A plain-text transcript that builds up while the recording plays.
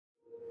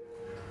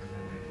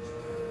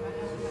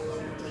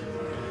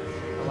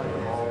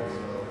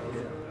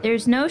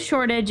There's no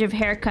shortage of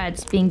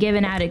haircuts being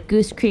given out at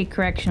Goose Creek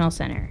Correctional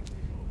Center.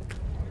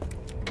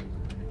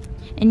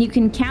 And you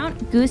can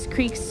count Goose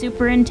Creek's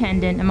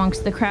superintendent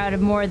amongst the crowd of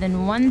more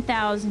than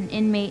 1,000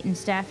 inmate and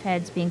staff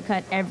heads being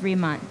cut every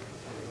month.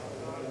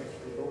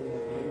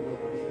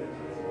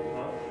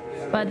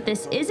 But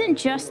this isn't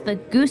just the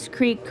Goose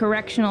Creek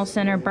Correctional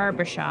Center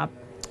barbershop.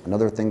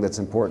 Another thing that's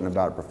important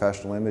about a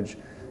professional image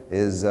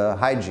is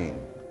hygiene.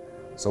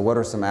 So what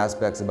are some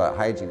aspects about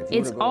hygiene?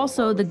 It's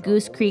also the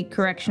Goose Creek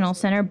Correctional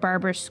Center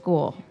Barber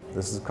School.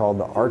 This is called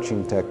the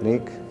arching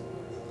technique.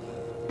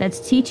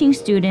 That's teaching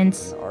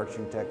students The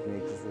arching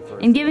technique is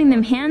referred and giving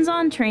them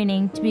hands-on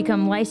training to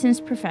become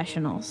licensed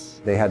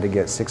professionals. They had to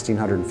get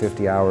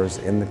 1,650 hours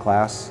in the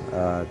class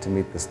to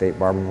meet the state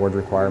barber board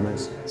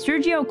requirements.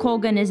 Sergio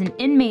Colgan is an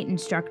inmate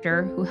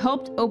instructor who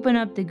helped open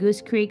up the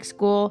Goose Creek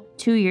School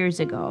 2 years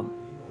ago.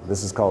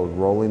 This is called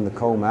rolling the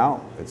comb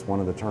out. It's one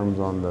of the terms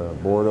on the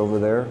board over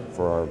there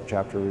for our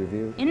chapter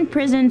review. In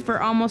prison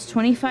for almost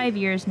 25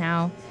 years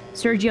now,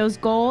 Sergio's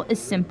goal is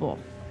simple: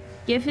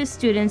 give his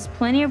students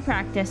plenty of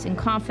practice and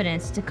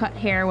confidence to cut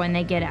hair when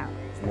they get out.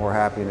 There's more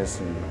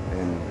happiness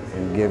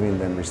in giving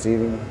than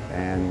receiving,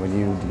 and when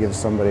you give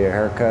somebody a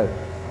haircut,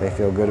 they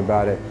feel good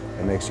about it,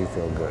 it makes you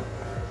feel good.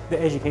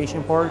 The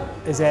education part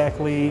is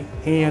actually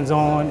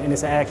hands-on and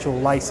it's an actual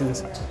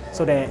license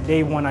so that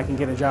day one I can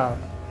get a job.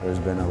 There's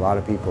been a lot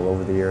of people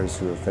over the years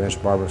who have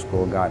finished barber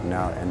school, gotten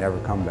out, and never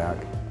come back.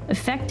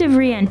 Effective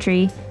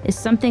re-entry is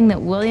something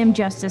that William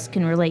Justice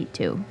can relate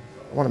to.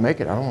 I want to make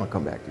it. I don't want to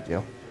come back to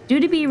jail.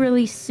 Due to be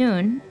released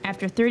soon,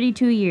 after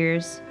 32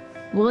 years,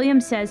 William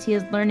says he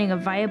is learning a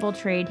viable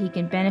trade he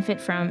can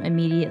benefit from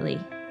immediately.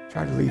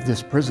 Try to leave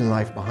this prison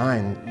life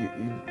behind.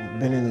 You've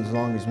been in as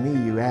long as me.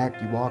 You act,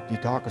 you walk, you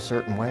talk a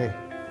certain way,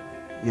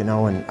 you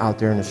know, and out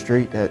there in the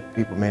street that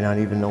people may not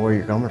even know where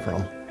you're coming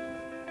from.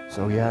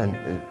 So yeah,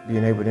 and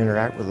being able to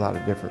interact with a lot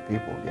of different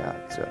people, yeah,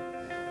 it's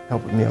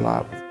helping me a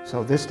lot.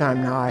 So this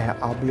time now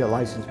I'll be a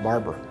licensed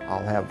barber.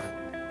 I'll have,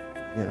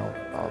 you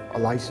know, a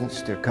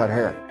license to cut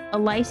hair. A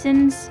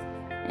license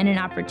and an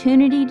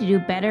opportunity to do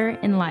better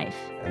in life.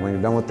 And when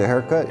you're done with the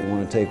haircut, you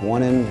want to take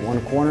one end,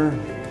 one corner,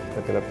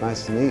 pick it up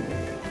nice and neat,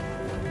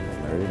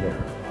 and there you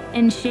go.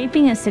 And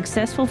shaping a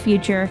successful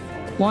future,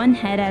 one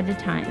head at a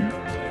time.